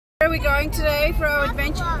Where are we going today for our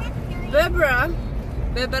adventure? Berbera.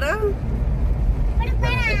 Berbera?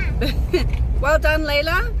 Well done,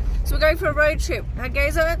 Layla. So we're going for a road trip.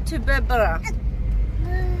 Hargeisa to Berbera.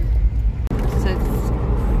 So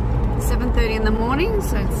it's 7:30 in the morning,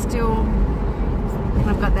 so it's still,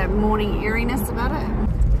 I've got that morning eeriness about it.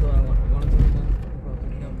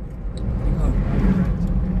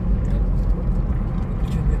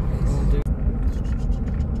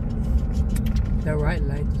 The right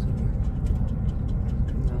light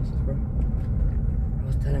doesn't work. I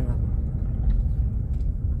was telling her.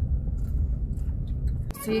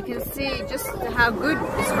 So you can see just how good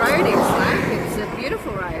this road is. Like, it's a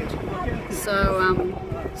beautiful road. So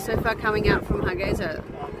so far coming out from Hargeisa,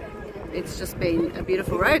 it's just been a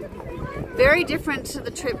beautiful road. Very different to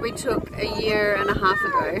the trip we took a year and a half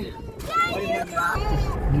ago.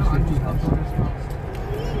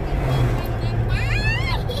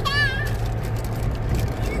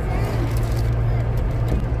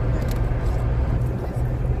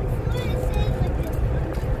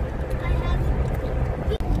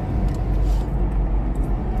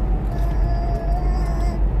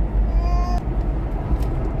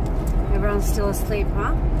 Everyone's still asleep,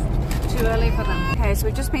 huh? Too early for them. Okay, so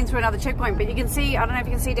we've just been through another checkpoint, but you can see, I don't know if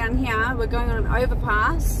you can see down here, we're going on an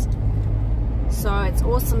overpass. So it's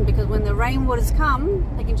awesome because when the rainwaters come,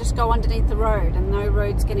 they can just go underneath the road and no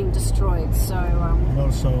road's getting destroyed. So and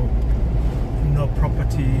also no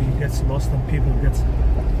property gets lost and people get,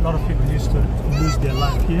 a lot of people used to lose their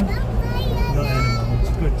life here. No animal,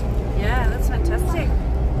 it's good. yeah, that's fantastic.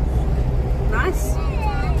 Nice.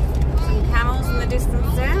 Some camels in the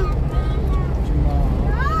distance there.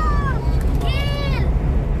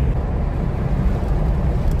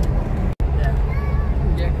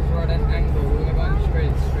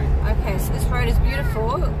 Okay, so this road is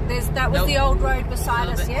beautiful. That was the old road beside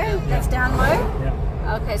us, yeah? That's down low?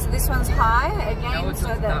 Yeah. Okay, so this one's high again, so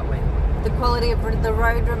that the quality of the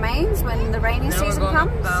road remains when the rainy season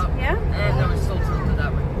comes. Yeah? And now it's still tilted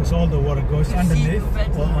that way. Because all the water goes underneath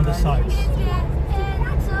or on the sides.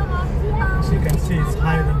 So you can see it's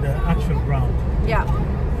higher than the actual ground. Yeah.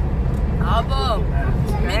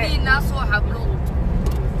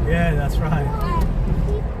 Yeah, that's right.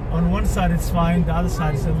 On one side it's fine, the other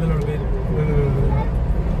side is a little bit...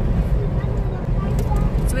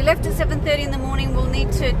 So we left at 7:30 in the morning. We'll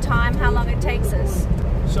need to time how long it takes us.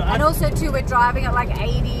 So And also too, we're driving at like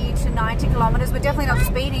 80 to 90 kilometers. We're definitely not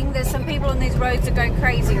speeding. There's some people on these roads that go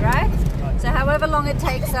crazy, right? So however long it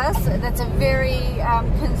takes us, that's a very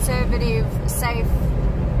conservative, safe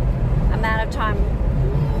amount of time.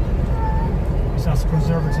 it's as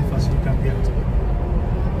conservative as you can get.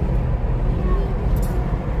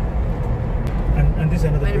 And this is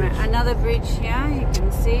another Wait a bridge. minute, another bridge here. You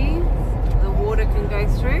can see the water can go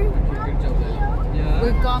through. Yeah.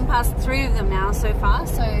 We've gone past 3 of them now so far,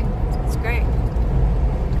 so it's great.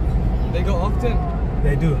 They go often.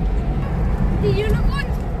 They do. The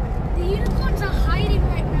unicorns are hiding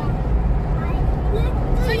right now.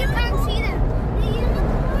 So you can't see them.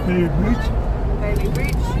 Baby bridge. Baby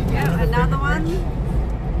bridge. Yeah, another one.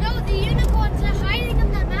 No, the unicorns are hiding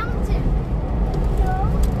in the mountain.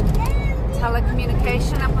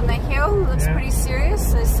 Telecommunication up on the hill. Looks Yeah. pretty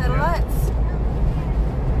serious. Those satellites.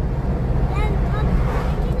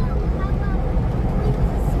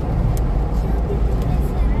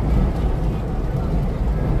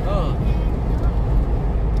 Oh.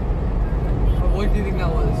 What do you think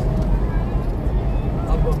that was?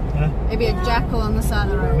 Huh? Maybe a jackal on the side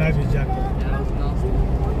of the road. Maybe jackal. Yeah, that was nasty.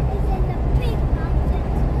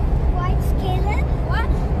 White scaler. What?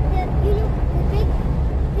 The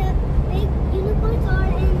big unicorns are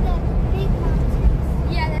in the big mountains.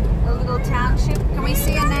 Yeah. A little township. Can we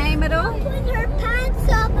see a name at all? Putting her pants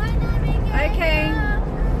up. Okay.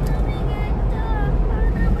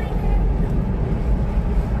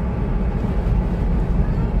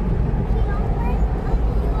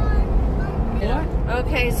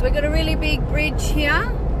 Okay, so we've got a really big bridge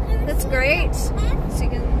here. That's great. So you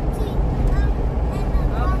can...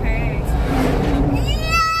 Okay.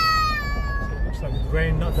 Looks like it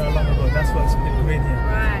rained not that long ago. That's why it's a bit green here.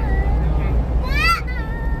 Right. Okay.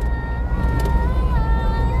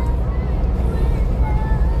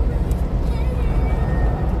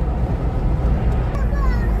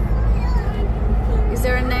 Is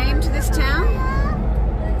there a name to this town?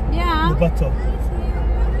 Yeah. Rubato.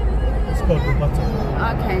 It's called Rubato.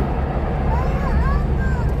 Okay.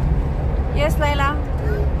 Yes, Layla.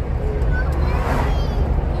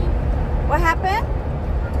 What happened?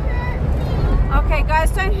 Okay,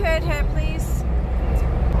 guys, don't hurt her, please.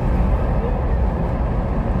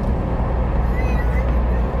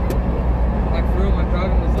 Like for real, my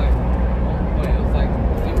dragon was like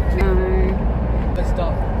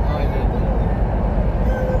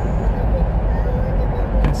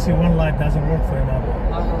light doesn't work for him,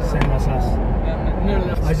 same as us. Yeah, no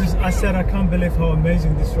left. I said I can't believe how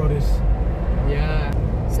amazing this road is. Yeah.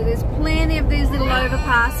 So there's plenty of these little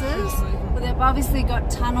overpasses, but they've obviously got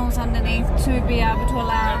tunnels underneath to be able to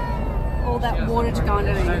allow all that water to go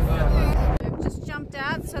underneath. We've just jumped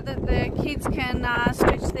out so that the kids can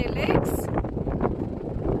stretch their legs.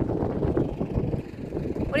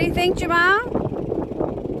 What do you think, Jamal?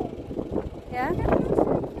 Yeah?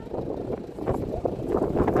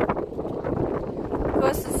 Of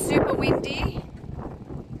course, it's super windy.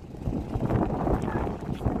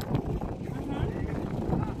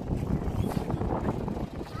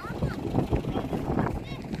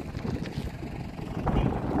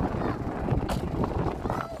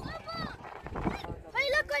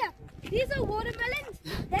 These are watermelons.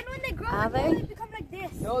 Then when they grow up, they become like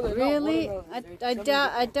this. No, they're Really? not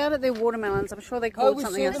I doubt it. They're watermelons. I'm sure they called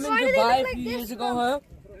something else. them Why in do they Dubai look a like few this, years ago, Mom? huh?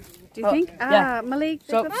 Do you think? yeah. Malik,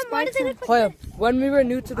 So- they've got Why do spikes they in. look like Hoya, when we were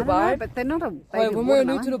new to I don't Dubai, know, but they're not a baby Hoya, when we were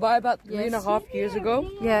new watermelon. to Dubai about Yes. 3.5 years ago,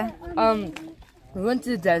 Yeah. we went to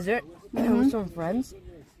the desert with some friends,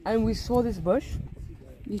 and we saw this bush.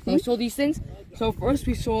 You We think? saw these things. So first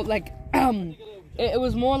we saw like it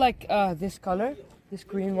was more like this color, this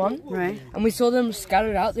green one, Right. and we saw them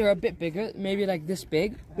scattered out. They were a bit bigger, maybe like this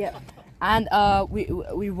big. Yeah. And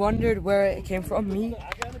we wondered where it came from, me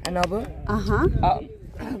and Abu. Uh-huh.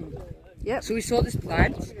 Yep. So we saw this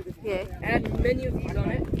plant, Yeah. and many of these on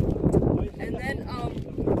it. And then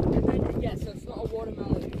yeah, so it's not a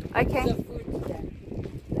watermelon. Okay. It's a fruit.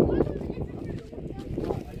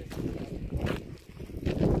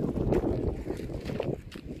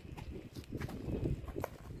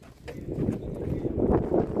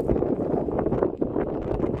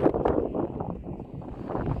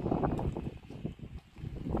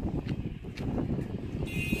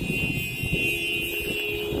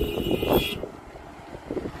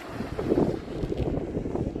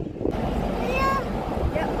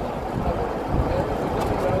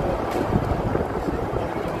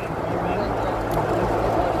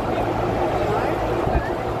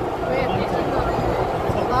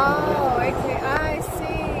 Oh, okay. I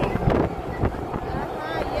see.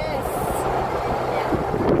 Yes.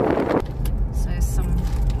 So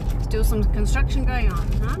still some construction going on,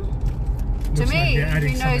 huh? To Looks like me, they're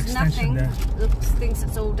adding who some knows extension nothing, there. thinks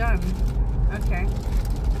it's all done. Okay.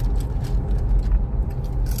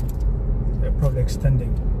 They're probably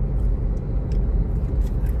extending.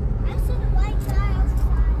 I saw the white tiles.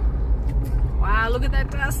 Wow, look at that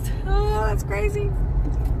dust. Oh, that's crazy.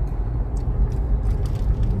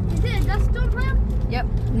 Is it a dust storm now? Yep.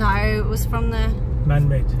 No, it was from the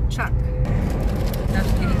Man-made. truck.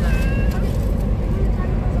 That's getting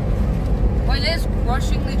Why there's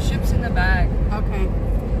crushing the chips in the bag. Okay.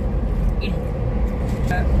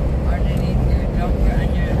 Underneath your jumper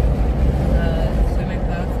and your swimming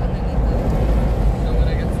pants underneath them. So when I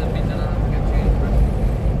get some meat, then I'll have to get changed.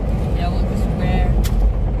 Yeah, look, it's rare.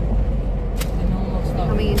 The normal stuff.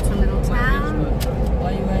 Coming into a little town. Why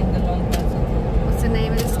are you wearing the long pants? What's the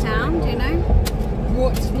name of this town? Do you know? Bro,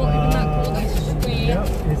 it's not even that cold. I swear.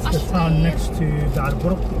 Yeah, it's the town next to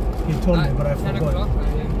Darburg. He told me, but I 10 forgot. o'clock, I'm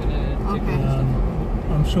gonna take Okay.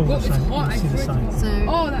 I'm sure Well, we'll, it's sign, hot, we'll see the I sign. So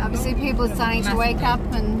that obviously people are starting to wake up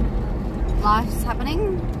and life's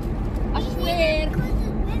happening. I swear.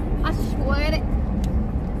 I swear it.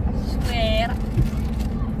 I swear.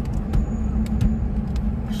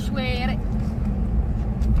 I swear it.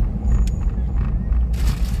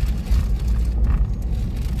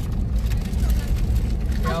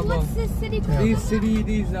 Yeah, well, What's this city called?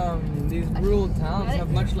 these rural towns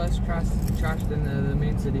have much less trash than the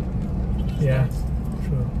main city. Yeah,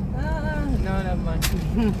 true. No, never mind.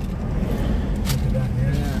 Look at that,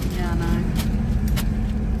 yeah. Yeah. Yeah, I know.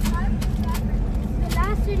 The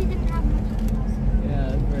last city didn't have much.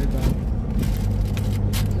 Yeah, it's very bad.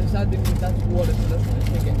 The sad thing is that's water, so that's going to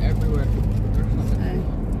take it everywhere. So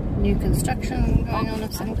new construction going on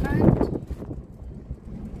of some kind.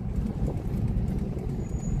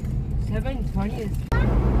 7:20 is.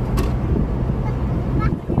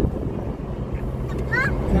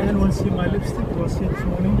 Can anyone see my lipstick? Was it this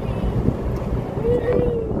morning?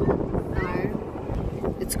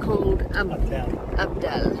 No. It's called Abdel.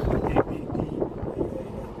 Abdel.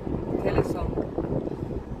 Tell us some.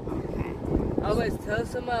 Okay. Otherwise, tell us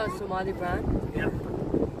some Somali brand. Yeah.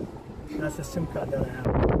 That's the SIM card that I have.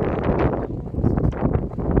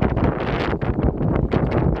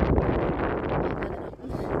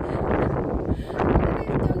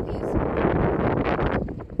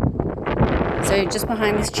 So just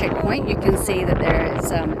behind this checkpoint you can see that there is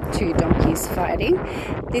 2 donkeys fighting.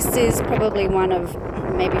 This is probably one of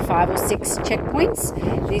maybe 5 or 6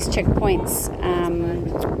 checkpoints. These checkpoints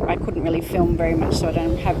I couldn't really film very much, so I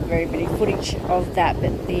don't have very many footage of that,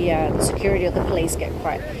 but the security or the police get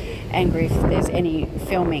quite angry if there's any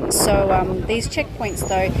filming. So these checkpoints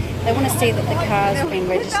though, they want to see that the car's been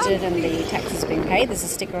registered and the tax has been paid. There's a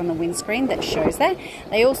sticker on the windscreen that shows that.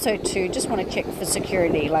 They also too just want to check for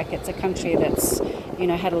security, like it's a country that's, you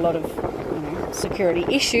know, had a lot of security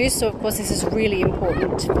issues, so of course this is really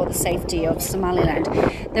important for the safety of Somaliland.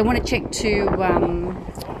 They want to check to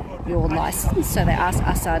your license, so they asked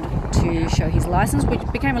Assad to show his license, which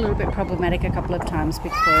became a little bit problematic a couple of times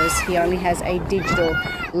because he only has a digital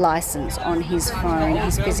license on his phone.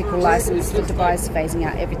 His physical license, the Dubai is phasing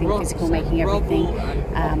out everything physical, making everything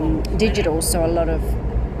digital, so a lot of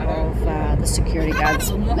the security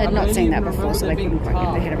guards, they'd not seen that before, so they couldn't quite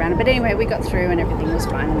get their head around it. But anyway, we got through and everything was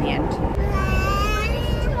fine in the end.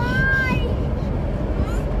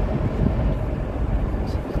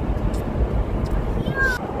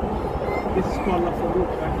 This is called La Farouk,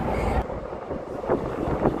 right?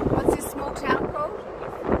 What's this small town called?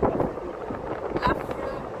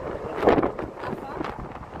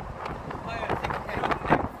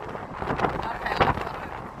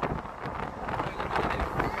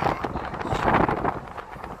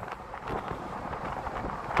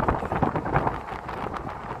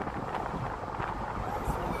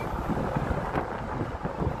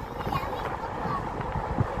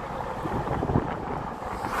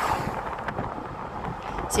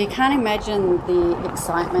 So you can't imagine the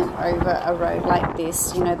excitement over a road like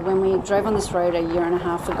this. You know, when we drove on this road a year and a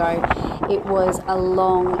half ago, it was a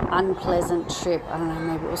long, unpleasant trip. I don't know,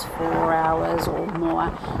 maybe it was 4 hours or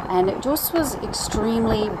more. And it just was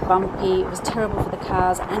extremely bumpy. It was terrible for the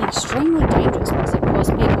cars and extremely dangerous because, of course,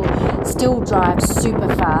 people still drive super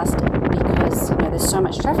fast because, you know, there's so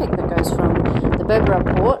much traffic that goes from the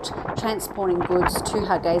Berbera port transporting goods to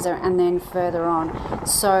Hargeisa and then further on.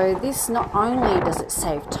 So this, not only does it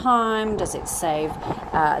save time, does it save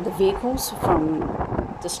the vehicles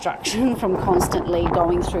from destruction, from constantly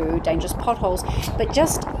going through dangerous potholes, but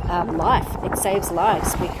just life. It saves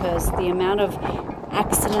lives because the amount of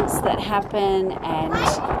accidents that happen and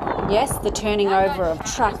yes, the turning over of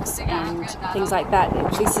trucks and things like that,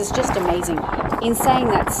 this is just amazing. In saying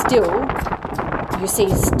that, still you see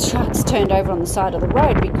trucks turned over on the side of the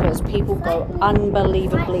road because people go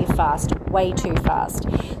unbelievably fast, way too fast.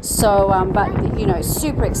 So, but you know,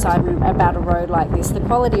 super excitement about a road like this. The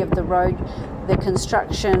quality of the road, the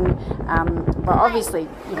construction, but obviously,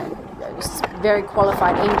 you know, very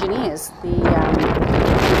qualified engineers. The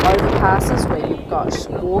overpasses where you've got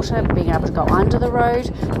water being able to go under the road.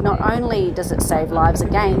 Not only does it save lives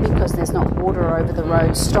again because there's not water over the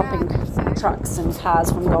road stopping trucks and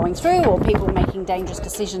cars from going through or people making dangerous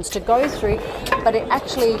decisions to go through, but it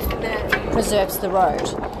actually preserves the road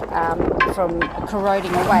from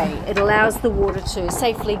corroding away. It allows the water to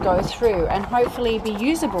safely go through and hopefully be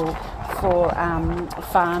usable for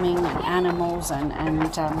farming and animals and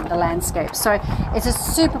the landscape. So it's a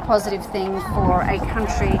super positive thing for a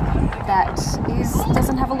country that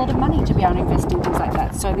doesn't have a lot of money to be able to invest in things like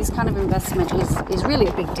that. So this kind of investment is really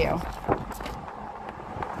a big deal.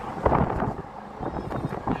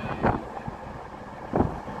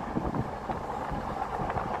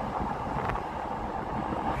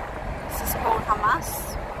 This is called Hamas.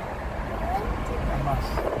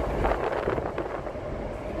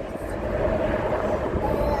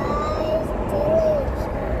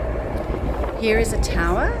 Here is a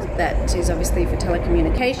tower that is obviously for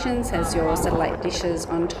telecommunications, has your satellite dishes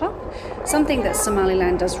on top. Something that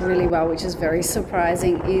Somaliland does really well, which is very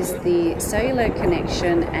surprising, is the cellular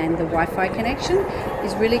connection and the Wi-Fi connection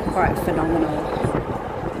is really quite phenomenal.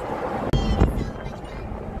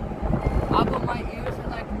 But my ears are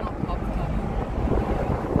like not popped up.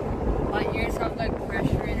 My ears have like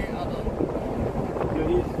pressure in it, although. Your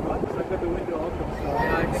ears, what? I got the window open,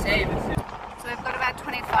 so Same. So we've got about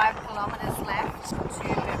 25 kilometers left to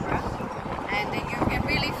Berbera, and you can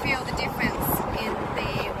really feel the difference in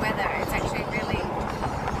the weather. It's actually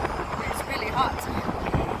it's really hot.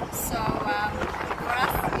 So for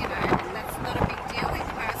us, you know, that's not a big deal in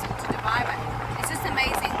comparison to Dubai, but it's just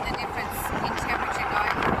amazing the difference in temperature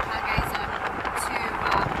going from Hargeisa to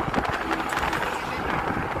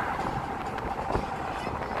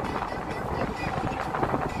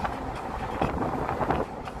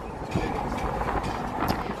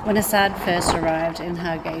When Assad first arrived in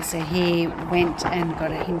Hargeisa, he went and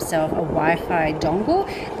got himself a Wi-Fi dongle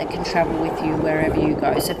that can travel with you wherever you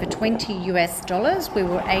go. So for $20 US, we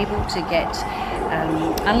were able to get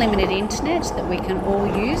unlimited internet that we can all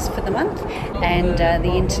use for the month, and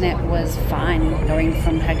the internet was fine going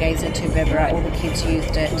from Hargeisa to Berbera. All the kids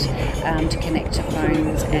used it to connect to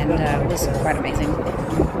phones, and it was quite amazing.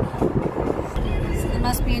 So there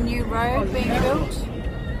must be a new road being built.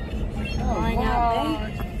 Going out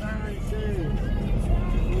there.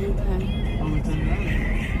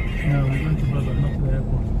 No, we went to Berbera, not to the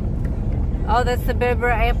airport. Oh, that's the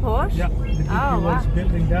Berbera airport? Yeah, the DP was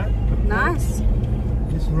building that. Nice.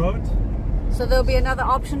 This road. So there'll be another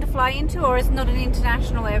option to fly into, or is it not an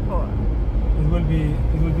international airport? It will be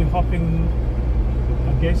hopping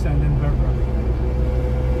Hargeisa and then Berbera.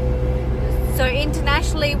 So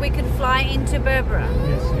internationally we can fly into Berbera?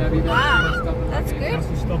 Yes. Wow, that's good. Has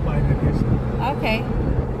to stop by Hargeisa. Okay.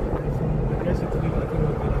 From Hargeisa to Berbera, I think it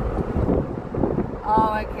will be like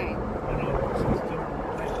Oh, okay.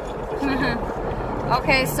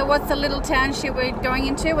 Okay, so what's the little township we're going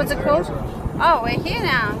into? What's it called? Oh, we're here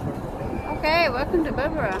now. Okay, welcome to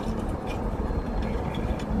Berbera.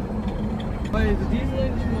 But is the diesel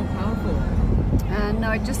engine more powerful? No,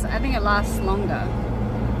 I think it lasts longer.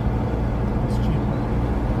 it's cheaper.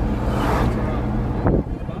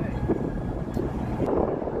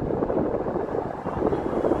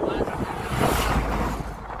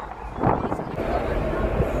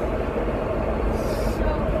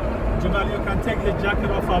 Jamal, you can take the jacket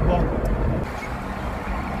off our boat.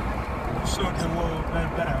 Show the world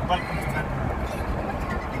Berbera. Welcome to Berbera.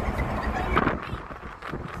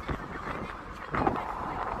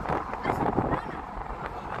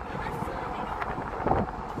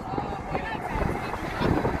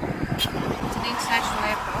 It's an international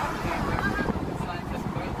airport.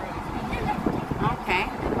 Okay.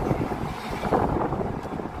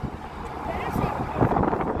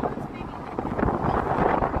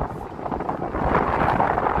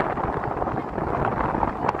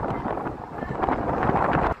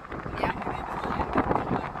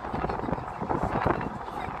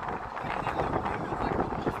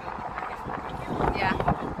 Yeah.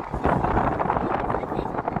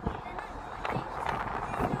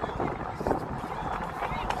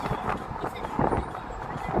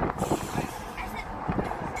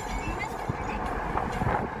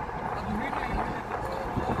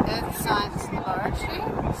 Earth Science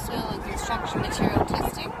Laboratory, soil and construction material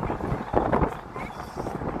testing.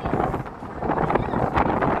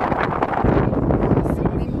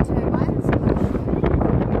 Wind turbines.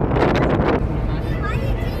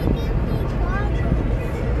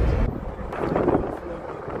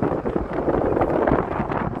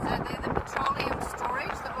 So they're the petroleum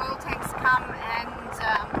storage. The oil tanks come and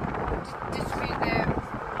distribute their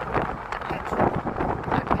petrol.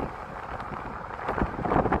 Okay.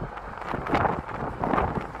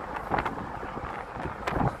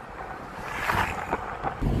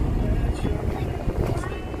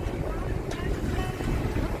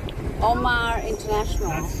 Omar International.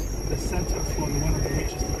 That's the center for one of the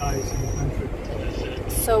richest guys in the country.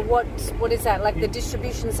 So what is that? Like the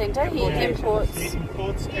distribution center? He imports. He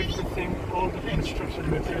imports everything, all the construction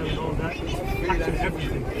material and all that. Actually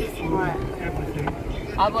everything. Food, Right. everything.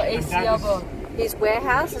 Aber AC, And that is- aber. His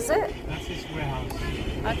warehouse, is it? That's his warehouse.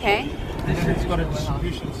 Okay. And then it's got a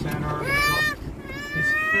distribution center.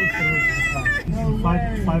 It's filled through to the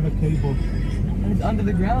plant. It's fiber cable And it's under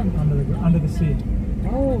the ground. under the sea.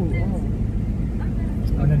 Oh.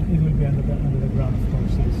 And then it will be under the ground, of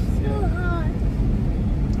course.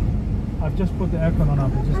 I've just put the aircon on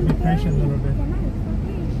up. Just be patient a little bit.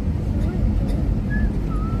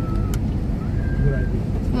 Good idea.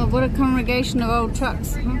 Oh, what a congregation of old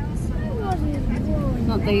trucks. Huh?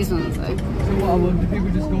 Not these ones though. So what? Do people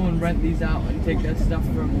just go and rent these out and take their stuff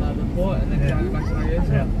from the port and then drive it back to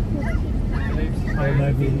Hargeisa? Yeah. Or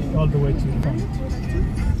maybe all the way to the front.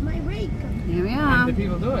 Here we And are. the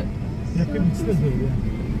people do it. Yeah, people still do,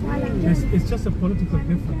 yeah. It's just a political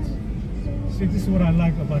difference. See, this is what I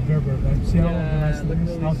like about Berbera. Right? See how organized it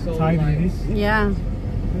is, how tidy it is. Yeah.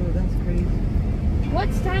 Oh, that's crazy.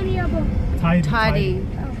 What's tiny about? Tidy.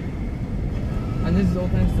 And this is all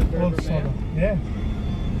thanks to All Berbera. sort of, yeah.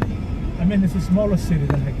 I mean, it's a smaller city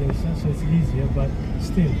than Hargeisa, so it's easier, but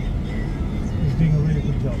still, he's doing a really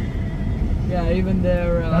good job. Yeah, even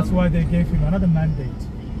their. That's why they gave him another mandate.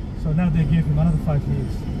 So now they gave him another 5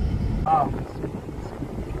 years.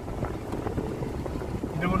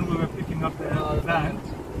 You know, when we were picking up the van,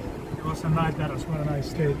 it was a night that Aswan and I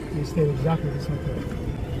stayed. We stayed exactly the same place.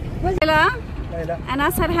 Layla, Layla. and I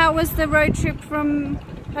said, how was the road trip from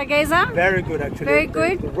Hargeisa? Very good, actually. Very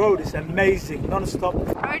good? The road is amazing, non-stop.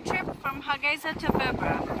 Road trip from Hargeisa to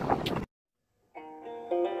Berbera.